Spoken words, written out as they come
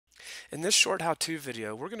In this short how-to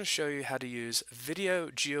video, we're going to show you how to use Video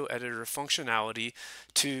GeoEditor functionality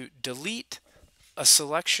to delete a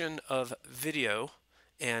selection of video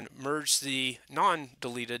and merge the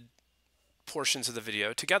non-deleted portions of the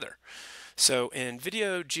video together. So in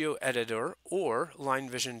Video GeoEditor or Line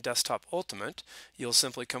Vision Desktop Ultimate, you'll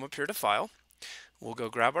simply come up here to File. We'll go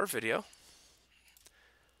grab our video.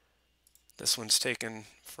 This one's taken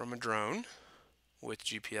from a drone with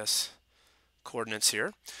GPS coordinates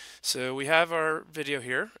here. So we have our video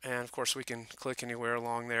here, and of course we can click anywhere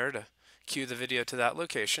along there to cue the video to that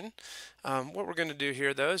location. What we're going to do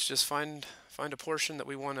here though is just find a portion that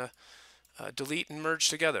we want to delete and merge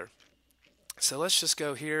together. So let's just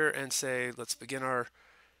go here and say let's begin our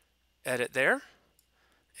edit there,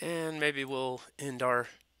 and maybe we'll end our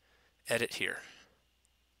edit here.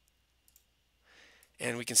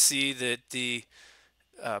 And we can see that the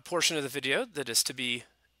portion of the video that is to be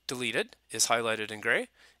deleted is highlighted in gray,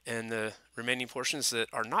 and the remaining portions that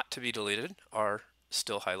are not to be deleted are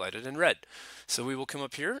still highlighted in red. So we will come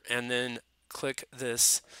up here and then click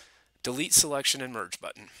this delete selection and merge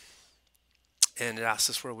button, and it asks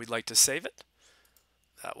us where we'd like to save it.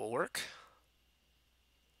 That will work,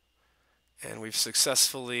 and we've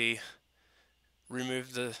successfully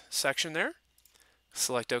removed the section there.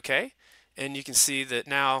 Select OK, and you can see that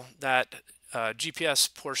now that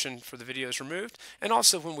GPS portion for the video is removed, and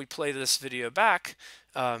also when we play this video back,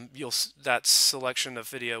 that selection of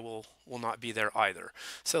video will not be there either.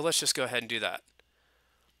 So let's just go ahead and do that.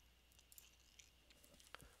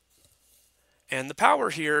 And the power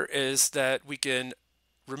here is that we can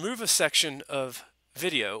remove a section of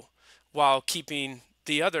video while keeping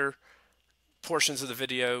the other portions of the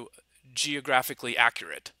video geographically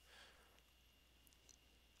accurate.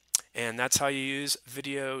 And that's how you use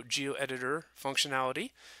Video GeoEditor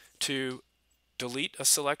functionality to delete a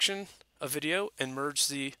selection of video and merge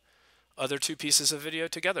the other two pieces of video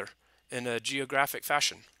together in a geographic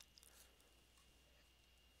fashion.